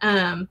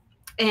 And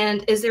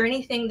is there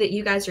anything that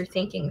you guys are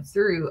thinking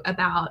through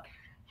about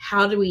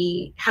how do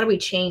we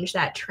change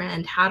that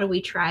trend? How do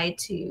we try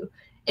to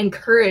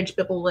encourage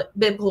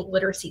biblical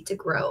literacy to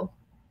grow?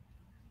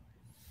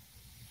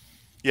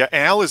 Yeah,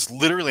 Al is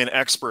literally an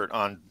expert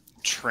on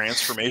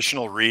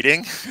transformational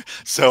reading.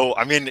 So,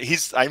 I mean,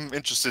 I'm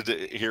interested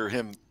to hear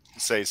him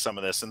say some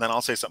of this, and then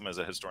I'll say something as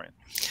a historian.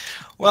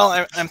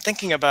 Well, I'm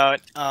thinking about,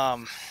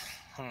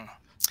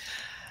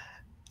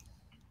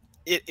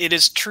 it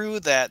is true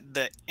that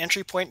the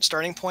entry point,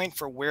 starting point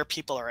for where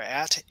people are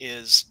at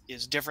is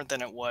different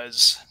than it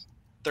was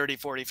 30,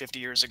 40, 50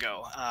 years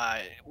ago.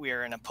 We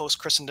are in a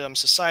post-Christendom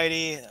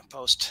society,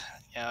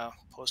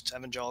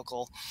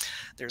 post-evangelical.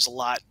 There's a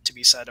lot to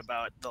be said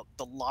about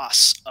the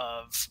loss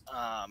of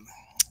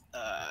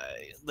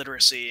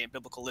literacy,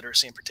 biblical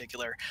literacy in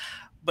particular.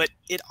 But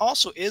it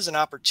also is an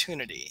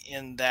opportunity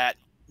in that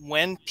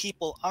when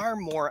people are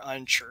more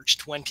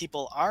unchurched, when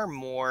people are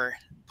more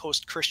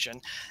post-Christian,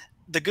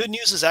 the good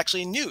news is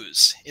actually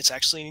news. It's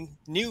actually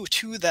new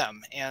to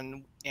them.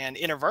 And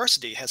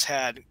InterVarsity has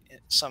had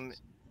some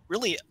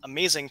really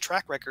amazing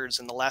track records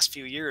in the last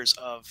few years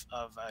of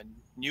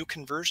new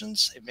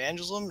conversions,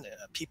 evangelism,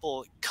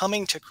 people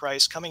coming to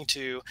Christ, coming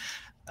to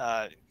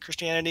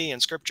Christianity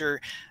and Scripture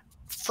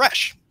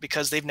fresh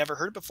because they've never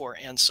heard it before.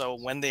 And so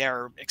when they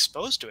are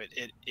exposed to it,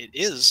 it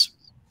is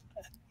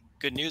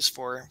good news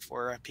for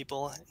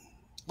people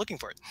looking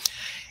for it.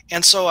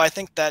 And so I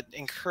think that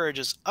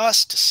encourages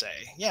us to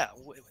say, yeah,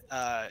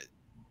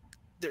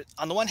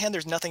 on the one hand,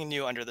 there's nothing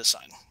new under the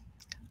sun.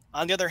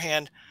 On the other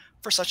hand,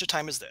 for such a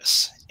time as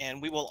this,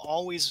 and we will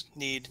always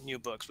need new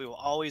books. We will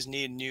always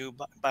need new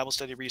Bible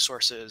study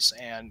resources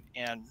and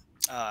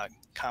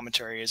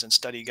commentaries and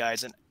study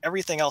guides and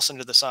everything else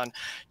under the sun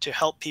to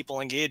help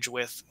people engage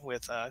with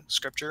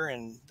Scripture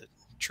and the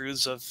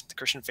truths of the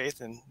Christian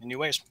faith in new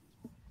ways.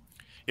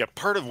 Yeah,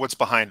 part of what's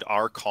behind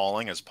our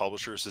calling as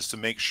publishers is to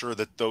make sure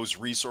that those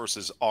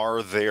resources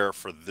are there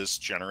for this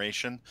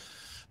generation,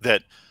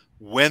 that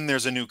when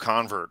there's a new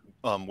convert,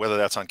 whether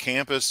that's on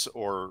campus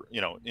or,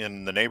 you know,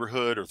 in the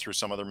neighborhood or through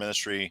some other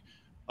ministry,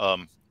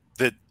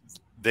 that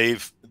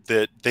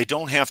that they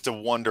don't have to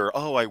wonder,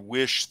 oh, I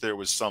wish there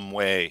was some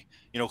way,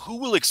 you know, who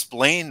will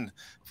explain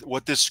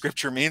what this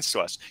scripture means to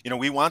us? You know,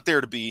 we want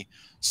there to be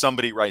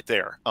somebody right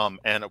there.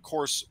 And of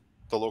course,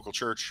 the local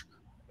church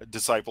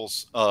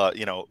disciples,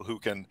 you know, who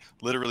can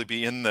literally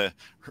be in the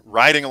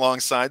riding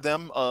alongside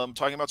them,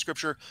 talking about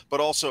scripture. But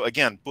also,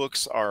 again,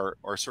 books are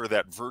sort of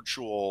that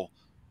virtual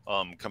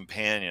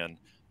companion.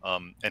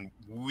 And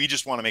we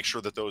just want to make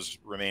sure that those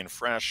remain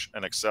fresh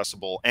and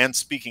accessible and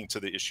speaking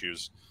to the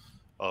issues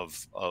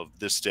of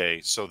this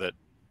day, so that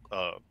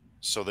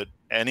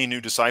any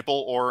new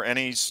disciple or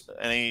any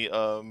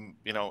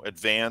you know,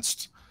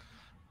 advanced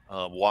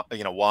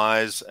you know,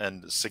 wise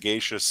and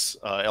sagacious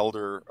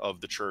elder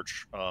of the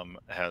church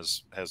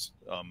has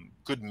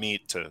good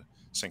meat to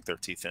sink their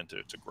teeth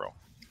into to grow.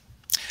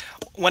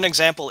 One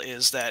example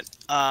is that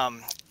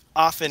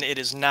often it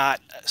is not,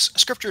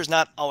 Scripture is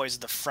not always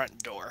the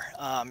front door.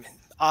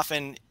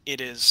 Often it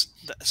is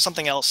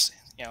something else,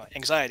 you know,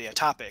 anxiety, a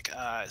topic,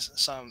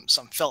 some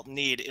felt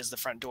need is the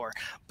front door.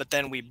 But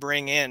then we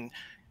bring in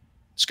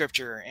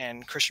Scripture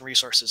and Christian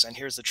resources, and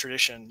here's the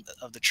tradition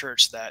of the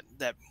church that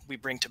we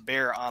bring to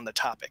bear on the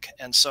topic.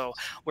 And so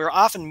we're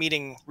often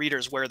meeting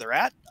readers where they're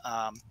at,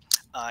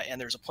 and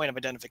there's a point of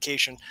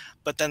identification,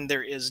 but then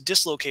there is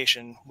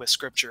dislocation with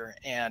Scripture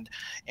and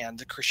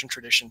the Christian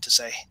tradition to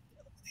say,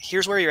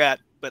 here's where you're at,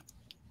 but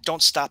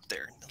don't stop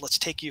there. Let's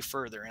take you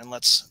further, and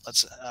let's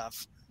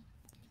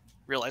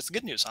realize the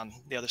good news on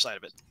the other side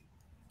of it.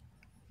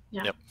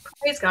 Yeah. Yep.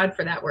 Praise God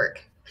for that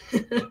work.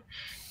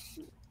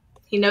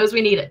 He knows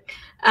we need it.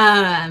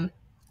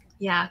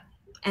 Yeah.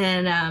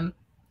 And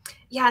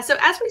yeah, so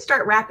as we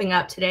start wrapping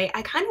up today,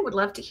 I kind of would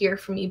love to hear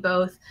from you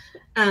both,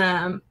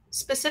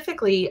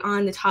 specifically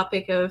on the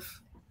topic of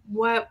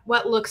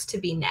what looks to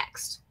be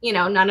next. You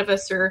know, none of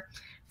us are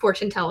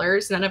fortune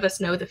tellers. None of us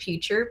know the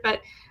future,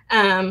 but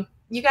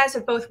you guys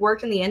have both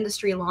worked in the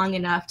industry long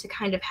enough to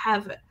kind of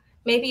have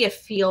maybe a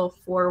feel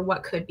for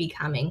what could be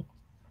coming.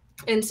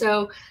 And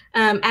so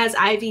as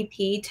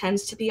IVP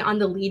tends to be on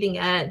the leading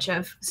edge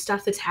of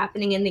stuff that's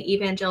happening in the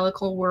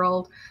evangelical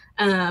world,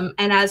 and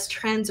as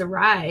trends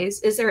arise,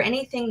 is there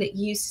anything that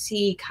you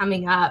see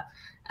coming up,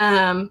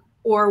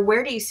 or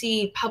where do you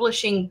see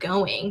publishing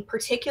going,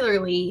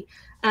 particularly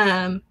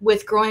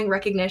with growing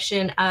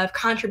recognition of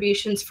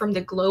contributions from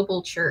the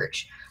global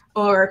church,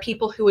 or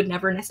people who would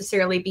never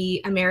necessarily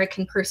be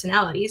American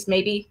personalities,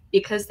 maybe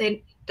because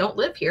they don't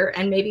live here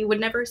and maybe would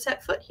never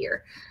set foot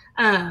here?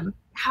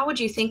 How would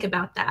you think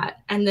about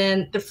that? And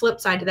then the flip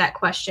side to that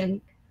question,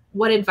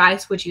 what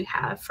advice would you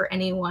have for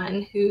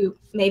anyone who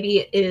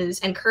maybe is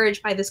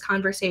encouraged by this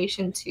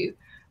conversation to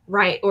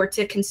write or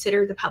to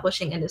consider the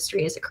publishing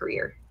industry as a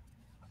career?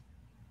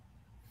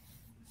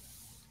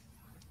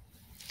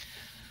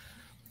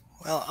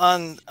 Well,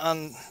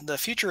 on the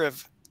future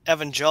of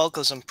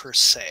evangelicalism per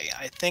se,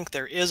 I think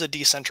there is a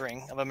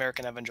decentering of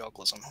American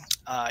evangelicalism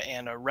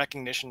and a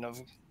recognition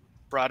of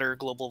broader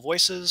global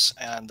voices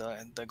and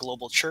the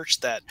global church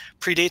that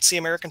predates the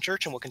American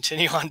church and will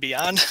continue on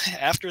beyond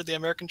after the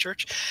American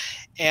church,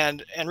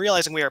 and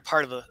realizing we are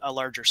part of a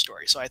larger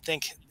story. So I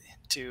think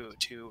to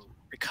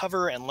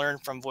recover and learn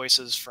from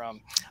voices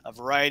from a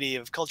variety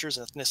of cultures,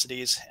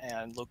 ethnicities,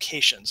 and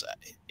locations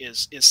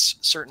is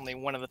certainly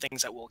one of the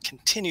things that will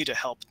continue to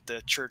help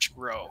the church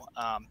grow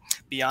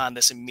beyond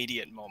this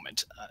immediate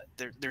moment.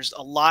 There's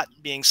a lot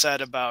being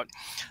said about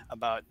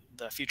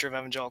the future of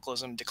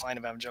evangelicalism, decline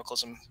of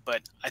evangelicalism,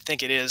 but I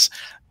think it is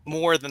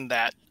more than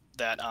that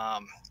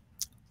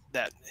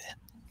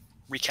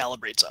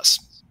recalibrates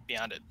us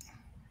beyond it.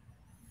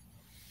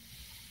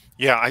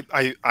 Yeah,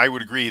 I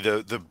would agree.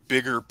 The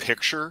bigger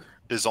picture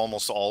is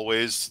almost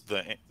always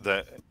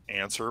the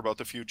answer about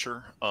the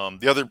future.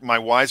 My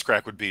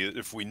wisecrack would be,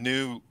 if we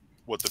knew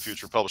what the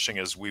future of publishing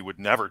is, we would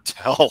never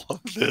tell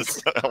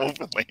this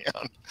openly.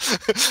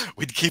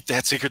 We'd keep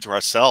that secret to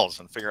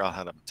ourselves and figure out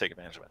how to take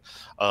advantage of it.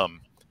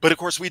 But of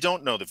course, we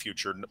don't know the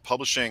future.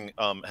 Publishing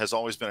has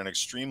always been an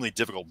extremely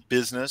difficult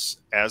business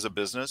as a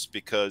business,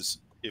 because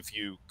if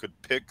you could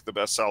pick the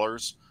best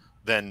sellers,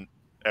 then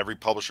every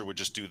publisher would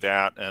just do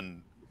that,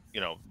 and you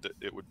know,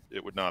 it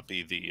would not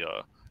be the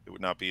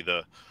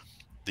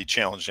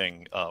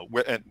challenging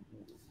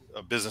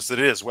business that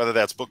it is. Whether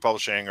that's book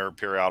publishing or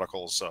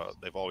periodicals,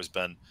 they've always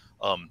been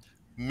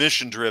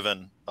mission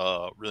driven,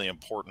 really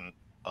important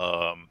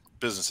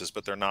businesses,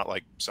 but they're not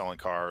like selling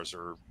cars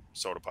or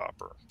soda pop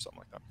or something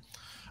like that.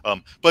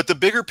 But the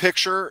bigger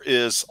picture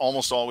is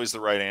almost always the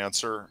right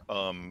answer,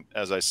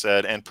 as I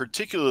said, and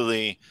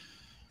particularly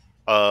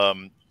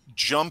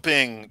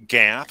jumping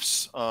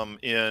gaps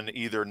in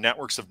either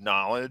networks of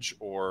knowledge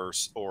or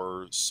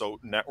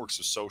networks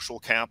of social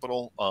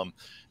capital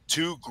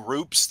to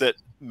groups that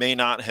may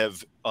not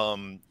have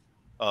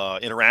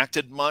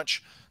interacted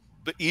much,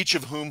 but each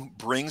of whom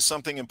brings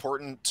something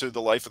important to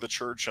the life of the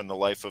church and the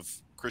life of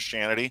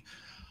Christianity.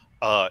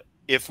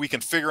 If we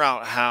can figure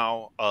out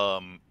how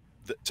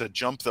to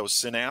jump those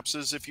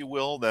synapses, if you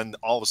will, then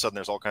all of a sudden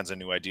there's all kinds of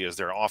new ideas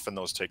there. Often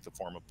those take the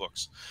form of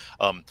books.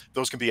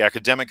 Those can be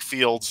academic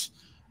fields.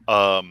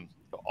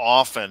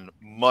 Often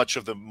much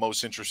of the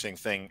most interesting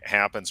thing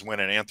happens when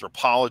an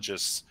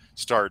anthropologist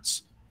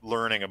starts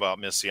learning about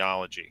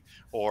missiology,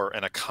 or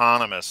an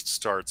economist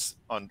starts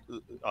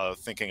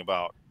thinking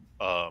about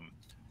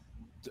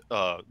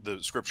the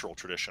scriptural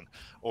tradition,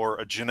 or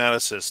a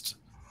geneticist,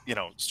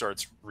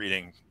 starts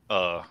reading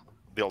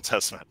the Old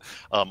Testament.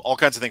 All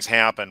kinds of things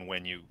happen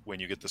when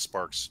you get the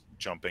sparks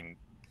jumping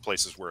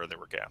places where there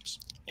were gaps.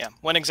 Yeah,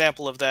 one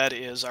example of that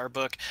is our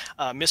book,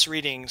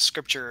 Misreading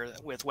Scripture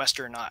with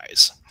Western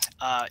Eyes.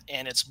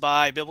 And it's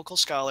by biblical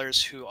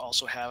scholars who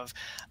also have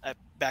a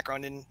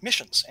background in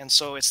missions. And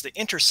so it's the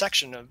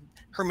intersection of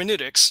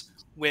hermeneutics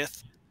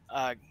with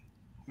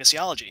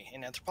missiology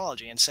and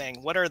anthropology, and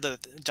saying, what are the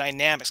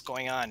dynamics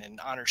going on in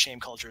honor-shame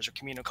cultures or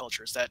communal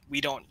cultures that we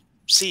don't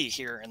see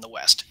here in the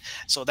West?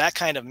 So that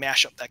kind of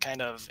mashup, that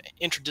kind of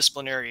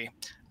interdisciplinary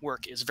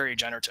work is very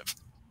generative.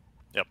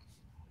 Yep.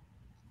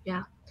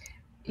 Yeah.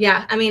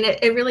 Yeah. I mean,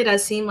 it really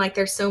does seem like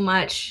there's so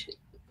much,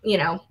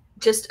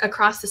 just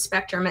across the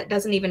spectrum. It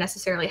doesn't even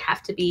necessarily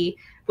have to be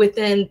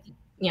within,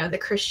 the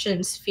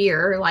Christian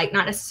sphere, like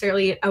not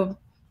necessarily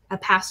a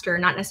pastor,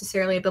 not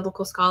necessarily a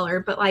biblical scholar,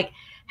 but like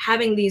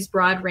having these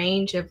broad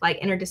range of like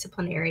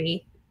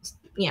interdisciplinary,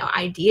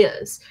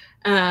 ideas,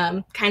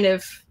 kind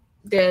of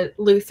the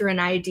Lutheran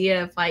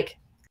idea of like,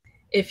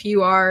 if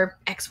you are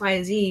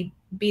XYZ,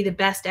 be the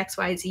best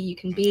XYZ you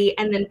can be,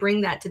 and then bring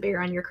that to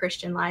bear on your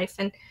Christian life.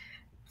 And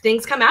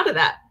things come out of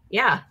that.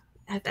 Yeah,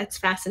 that's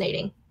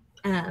fascinating.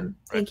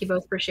 Thank you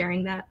both for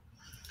sharing that.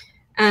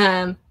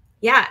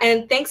 Yeah,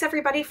 and thanks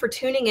everybody for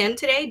tuning in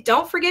today.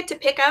 Don't forget to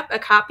pick up a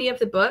copy of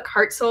the book,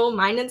 Heart, Soul,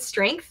 Mind, and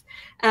Strength,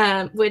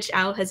 which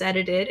Al has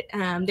edited.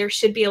 There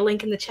should be a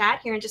link in the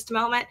chat here in just a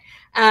moment.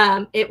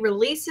 It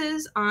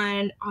releases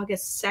on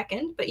August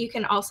 2nd, but you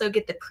can also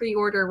get the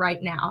pre-order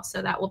right now,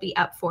 so that will be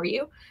up for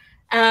you.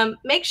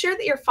 Make sure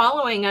that you're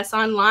following us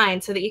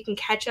online so that you can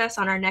catch us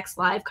on our next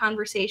live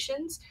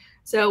conversations.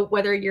 So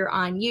whether you're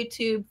on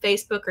YouTube,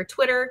 Facebook, or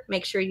Twitter,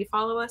 make sure you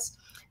follow us.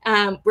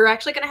 We're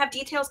actually going to have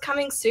details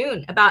coming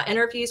soon about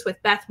interviews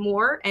with Beth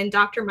Moore and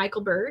Dr.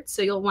 Michael Bird,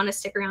 so you'll want to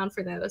stick around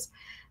for those.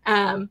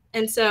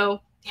 And so,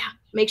 yeah,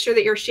 make sure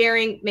that you're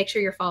sharing, make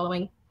sure you're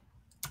following.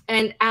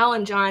 And Al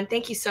and John,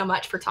 thank you so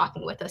much for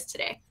talking with us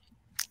today.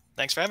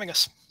 Thanks for having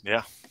us.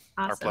 Yeah,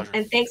 awesome. Our pleasure.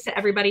 And thanks to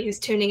everybody who's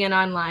tuning in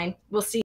online. We'll see you.